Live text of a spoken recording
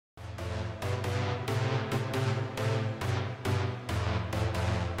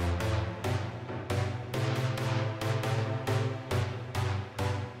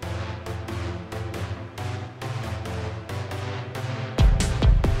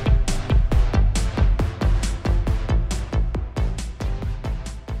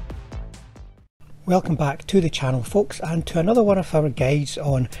Welcome back to the channel, folks, and to another one of our guides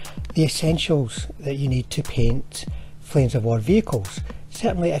on the essentials that you need to paint Flames of War vehicles,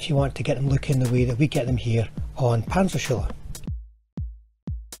 certainly if you want to get them looking the way that we get them here on Panzerschule.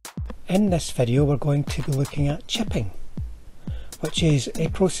 In this video we're going to be looking at chipping, which is a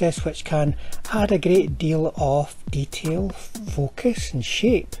process which can add a great deal of detail, focus and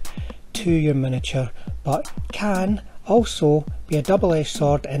shape to your miniature, but can also be a double-edged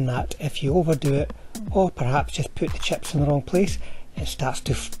sword in that if you overdo it, or perhaps just put the chips in the wrong place, it starts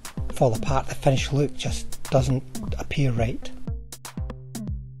to fall apart. The finished look just doesn't appear right.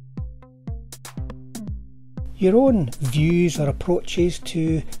 Your own views or approaches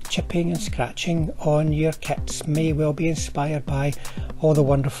to chipping and scratching on your kits may well be inspired by all the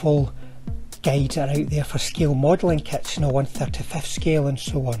wonderful guides that are out there for scale modelling kits, 1/35 scale and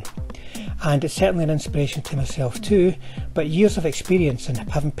so on. And it's certainly an inspiration to myself too, but years of experience and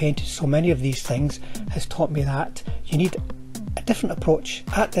having painted so many of these things has taught me that you need a different approach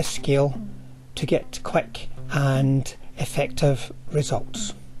at this scale to get quick and effective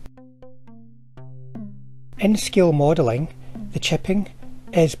results. In scale modelling, the chipping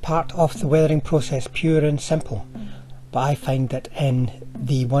is part of the weathering process, pure and simple, but I find that in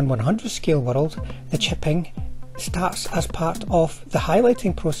the 1/100 scale world, the chipping starts as part of the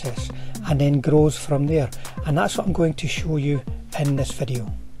highlighting process and then grows from there, and that's what I'm going to show you in this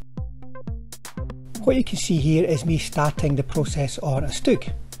video. What you can see here is me starting the process on a Stug.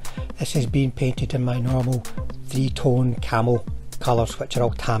 This has been painted in my normal 3-tone camo colours, which are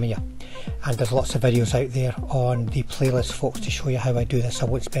all Tamiya, and there's lots of videos out there on the playlist, folks, to show you how I do this. I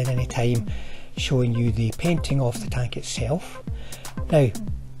won't spend any time showing you the painting of the tank itself. Now,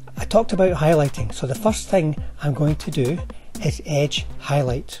 I talked about highlighting, so the first thing I'm going to do is edge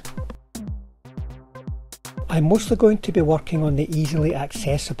highlight. I'm mostly going to be working on the easily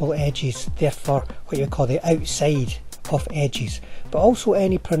accessible edges, therefore what you call the outside of edges, but also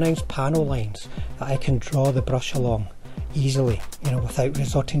any pronounced panel lines that I can draw the brush along easily, without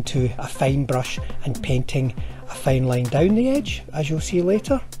resorting to a fine brush and painting a fine line down the edge, as you'll see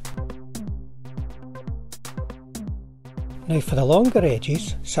later. Now for the longer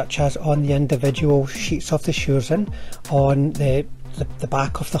edges, such as on the individual sheets of the Schurzin, on the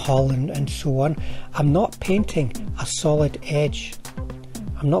back of the hull and so on, I'm not painting a solid edge.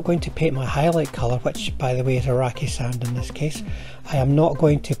 I'm not going to paint my highlight colour, which by the way is Iraqi sand in this case. I am not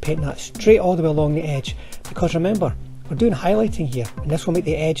going to paint that straight all the way along the edge, because remember, we're doing highlighting here and this will make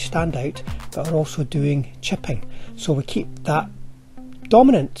the edge stand out, but we're also doing chipping. So we keep that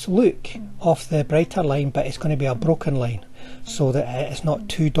dominant look of the brighter line, but it's going to be a broken line, so that it's not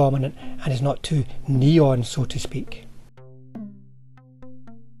too dominant and it's not too neon, so to speak.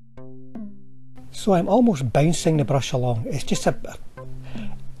 So I'm almost bouncing the brush along. It's just a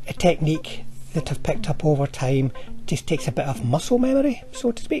technique that I've picked up over time. It just takes a bit of muscle memory,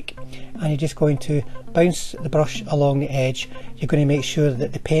 so to speak, and you're just going to bounce the brush along the edge. You're going to make sure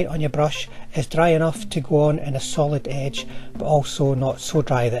that the paint on your brush is dry enough to go on in a solid edge, but also not so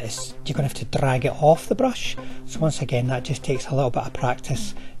dry that you're going to have to drag it off the brush. So once again, that just takes a little bit of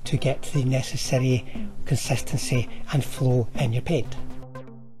practice to get the necessary consistency and flow in your paint.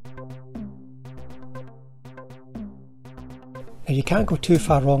 Now you can't go too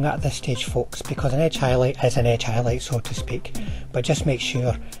far wrong at this stage, folks, because an edge highlight is an edge highlight, so to speak, but just make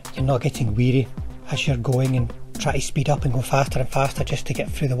sure you're not getting weary as you're going and try to speed up and go faster and faster just to get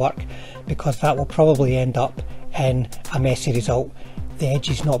through the work, because that will probably end up in a messy result. The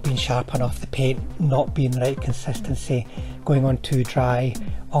edges not being sharp enough, the paint not being the right consistency, going on too dry,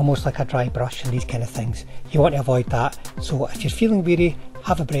 almost like a dry brush, and these kind of things. You want to avoid that, so if you're feeling weary,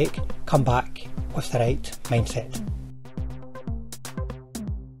 have a break, come back with the right mindset.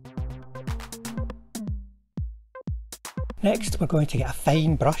 Next we're going to get a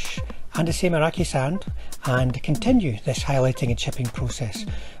fine brush and the same Iraqi sand and continue this highlighting and chipping process.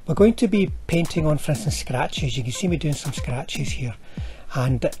 We're going to be painting on, for instance, scratches. You can see me doing some scratches here,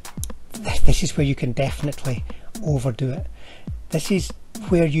 and this is where you can definitely overdo it. This is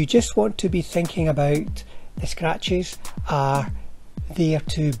where you just want to be thinking about the scratches are there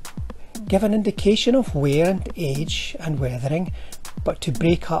to give an indication of wear and age and weathering, but to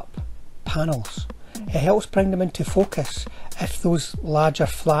break up panels. It helps bring them into focus if those larger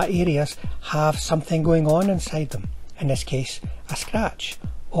flat areas have something going on inside them, in this case a scratch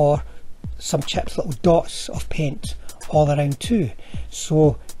or some chips, little dots of paint all around too.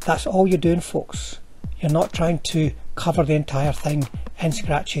 So that's all you're doing, folks. You're not trying to cover the entire thing in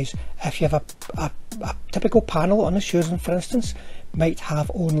scratches. If you have a typical panel on the Schurzin, for instance, might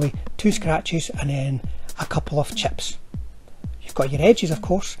have only 2 scratches and then a couple of chips. You've got your edges of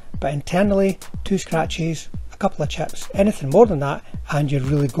course, but internally 2 scratches, a couple of chips, anything more than that and you're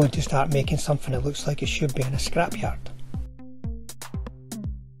really going to start making something that looks like it should be in a scrapyard.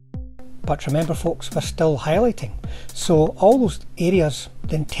 But remember folks, we're still highlighting, so all those areas,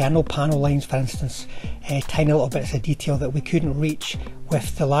 the internal panel lines for instance, tiny little bits of detail that we couldn't reach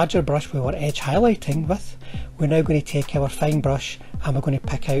with the larger brush we were edge highlighting with, we're now going to take our fine brush and we're going to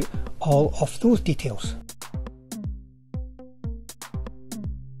pick out all of those details.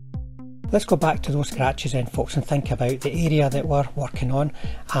 Let's go back to those scratches then folks and think about the area that we're working on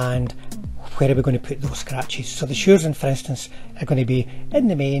and where are we going to put those scratches. So the shores for instance are going to be in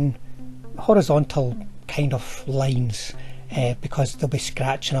the main horizontal kind of lines because they'll be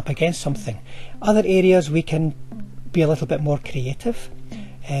scratching up against something. Other areas we can be a little bit more creative.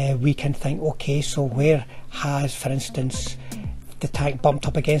 We can think, okay, so where has for instance the tank bumped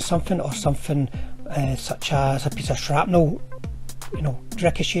up against something, or something such as a piece of shrapnel, you know,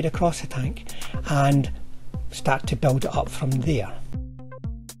 ricocheted across the tank, and start to build it up from there.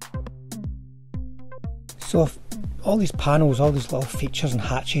 So if all these panels, all these little features and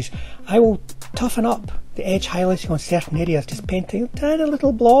hatches, I will toughen up the edge highlighting on certain areas, just painting tiny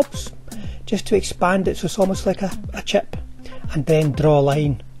little blobs just to expand it so it's almost like a chip, and then draw a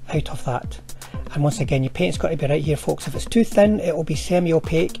line out of that. And once again, your paint's got to be right here folks. If it's too thin it will be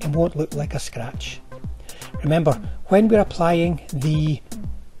semi-opaque and won't look like a scratch. Remember, when we're applying the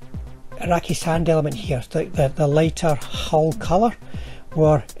Iraqi sand element here, the lighter hull colour,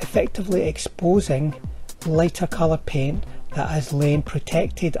 we're effectively exposing lighter colour paint that is laying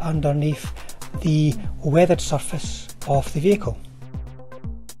protected underneath the weathered surface of the vehicle.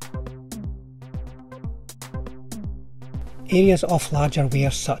 Areas of larger wear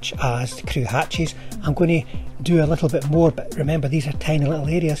such as the crew hatches, I'm going to do a little bit more, but remember these are tiny little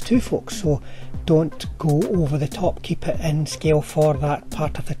areas too folks, so don't go over the top, keep it in scale for that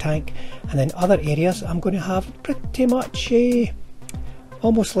part of the tank. And then other areas I'm going to have pretty much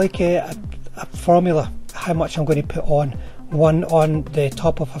almost like a formula, how much I'm going to put on. One on the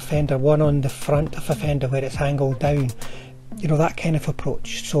top of a fender, one on the front of a fender where it's angled down, you know, that kind of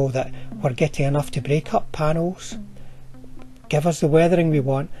approach, so that we're getting enough to break up panels, give us the weathering we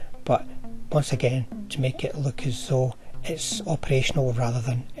want, but once again to make it look as though it's operational rather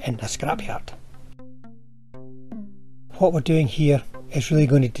than in a scrapyard. What we're doing here is really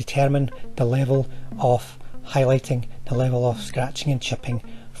going to determine the level of highlighting, the level of scratching and chipping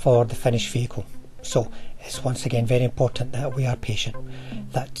for the finished vehicle. So it's once again very important that we are patient,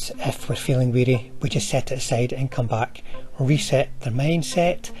 that if we're feeling weary we just set it aside and come back, reset the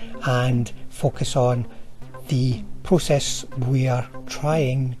mindset and focus on the process we are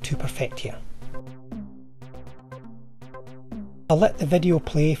trying to perfect here. I'll let the video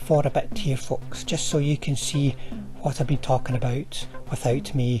play for a bit here folks, just so you can see what I've been talking about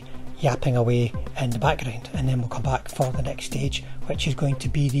without me yapping away in the background, and then we'll come back for the next stage, which is going to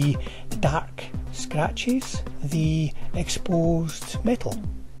be the dark scratches, the exposed metal.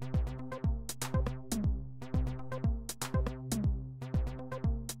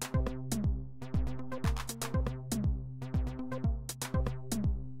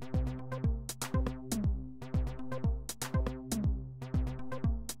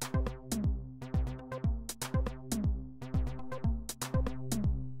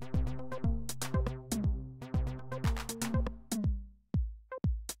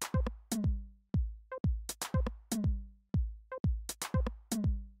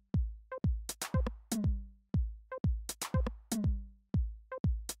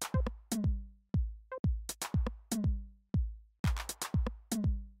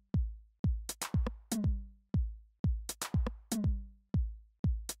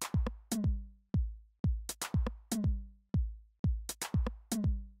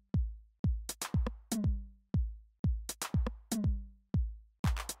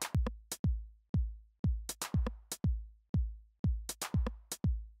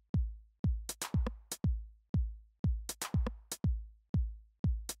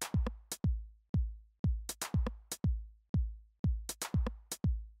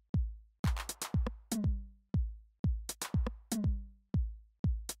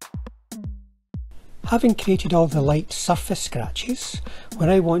 Having created all the light surface scratches, when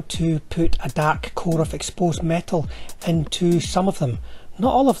I want to put a dark core of exposed metal into some of them,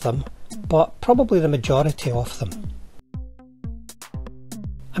 not all of them, but probably the majority of them.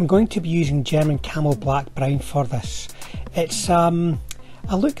 I'm going to be using German Camel Black Brown for this. It's a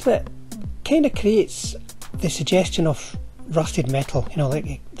look that kind of creates the suggestion of rusted metal, you know,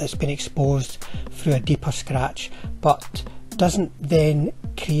 like that's been exposed through a deeper scratch, but doesn't then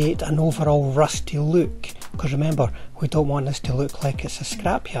create an overall rusty look because remember, we don't want this to look like it's a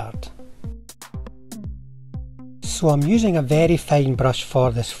scrapyard. So I'm using a very fine brush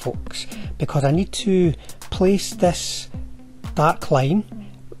for this, folks, because I need to place this dark line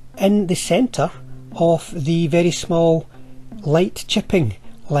in the centre of the very small light chipping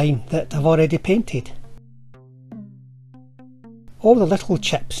line that I've already painted. All the little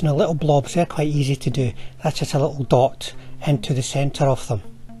chips and the little blobs, they're quite easy to do. That's just a little dot into the centre of them.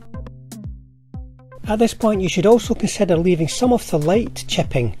 At this point you should also consider leaving some of the light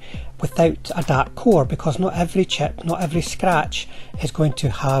chipping without a dark core, because not every chip, not every scratch is going to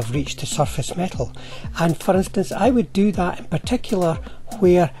have reached the surface metal. And for instance, I would do that in particular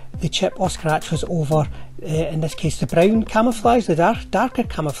where the chip or scratch was over, in this case the brown camouflage, the darker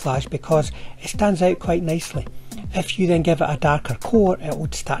camouflage, because it stands out quite nicely. If you then give it a darker core, it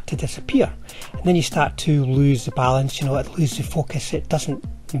would start to disappear, and then you start to lose the balance, you know, it loses the focus, it doesn't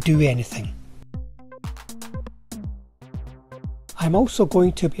do anything. I'm also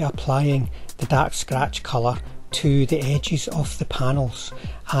going to be applying the dark scratch colour to the edges of the panels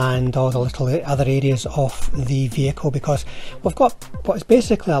and all the little other areas of the vehicle, because we've got what is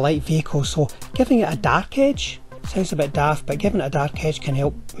basically a light vehicle, so giving it a dark edge sounds a bit daft, but giving it a dark edge can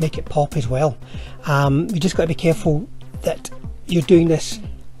help make it pop as well. You just got to be careful that you're doing this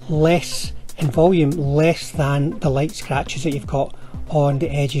less in volume, less than the light scratches that you've got on the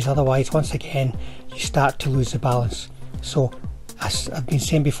edges, otherwise once again you start to lose the balance. So as I've been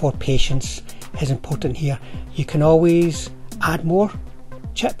saying before, patience is important here. You can always add more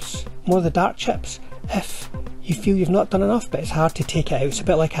chips, more of the dark chips, if you feel you've not done enough, but it's hard to take it out. It's a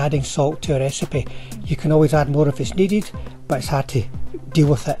bit like adding salt to a recipe. You can always add more if it's needed, but it's hard to deal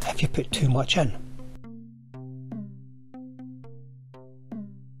with it if you put too much in.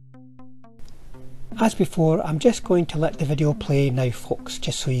 As before, I'm just going to let the video play now, folks,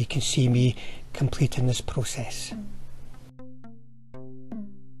 just so you can see me completing this process.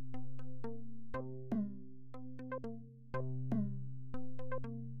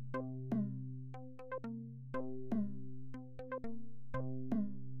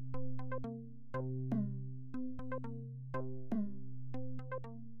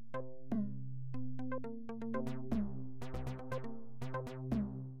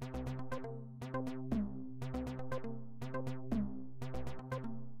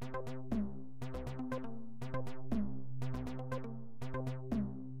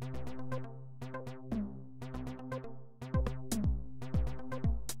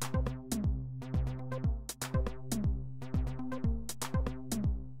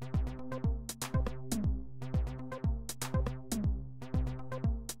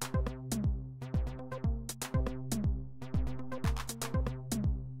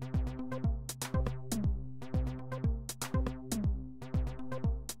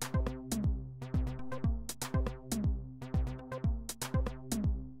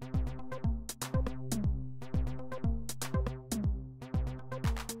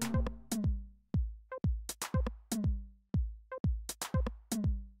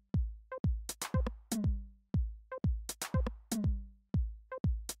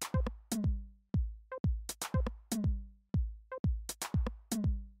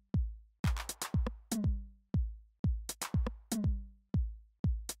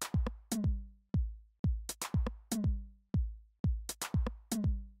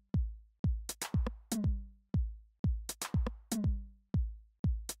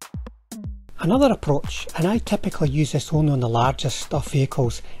 Another approach, and I typically use this only on the largest of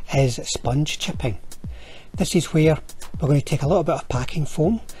vehicles, is sponge chipping. This is where we're going to take a little bit of packing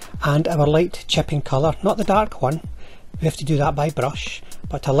foam and our light chipping colour, not the dark one, we have to do that by brush,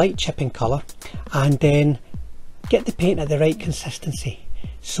 but a light chipping colour, and then get the paint at the right consistency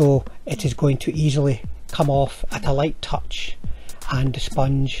so it is going to easily come off at a light touch, and the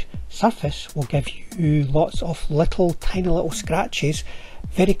sponge surface will give you lots of little tiny little scratches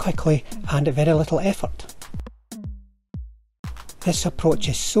very quickly and at very little effort. This approach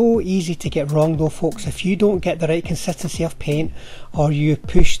is so easy to get wrong though, folks. If you don't get the right consistency of paint, or you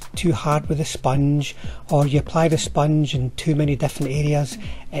push too hard with the sponge, or you apply the sponge in too many different areas,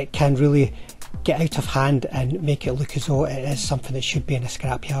 it can really get out of hand and make it look as though it is something that should be in a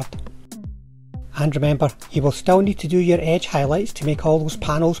scrapyard. And remember, you will still need to do your edge highlights to make all those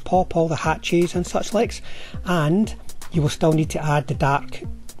panels pop, all the hatches and such likes, and you will still need to add the dark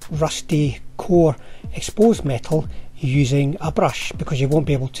rusty core exposed metal using a brush, because you won't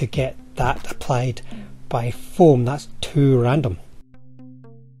be able to get that applied by foam. That's too random.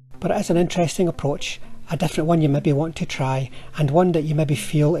 But it is an interesting approach, a different one you maybe want to try, and one that you maybe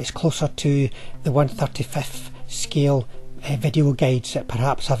feel is closer to the 1/35th scale video guides that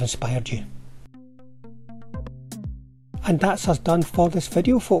perhaps have inspired you. And that's us done for this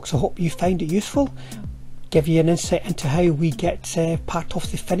video, folks. I hope you find it useful, give you an insight into how we get part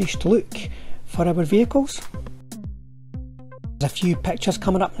of the finished look for our vehicles. There's a few pictures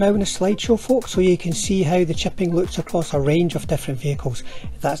coming up now in the slideshow, folks, so you can see how the chipping looks across a range of different vehicles.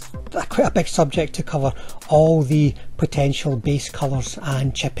 That's quite a big subject to cover, all the potential base colours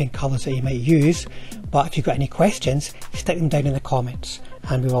and chipping colours that you might use. But if you've got any questions, stick them down in the comments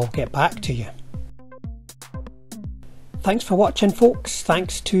and we will get back to you. Thanks for watching, folks.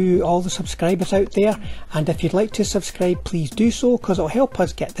 Thanks to all the subscribers out there, and if you'd like to subscribe, please do so, because it'll help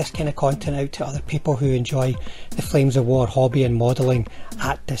us get this kind of content out to other people who enjoy the Flames of War hobby and modelling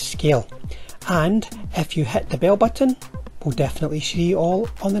at this scale. And if you hit the bell button, we'll definitely see you all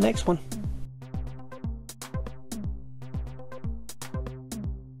on the next one.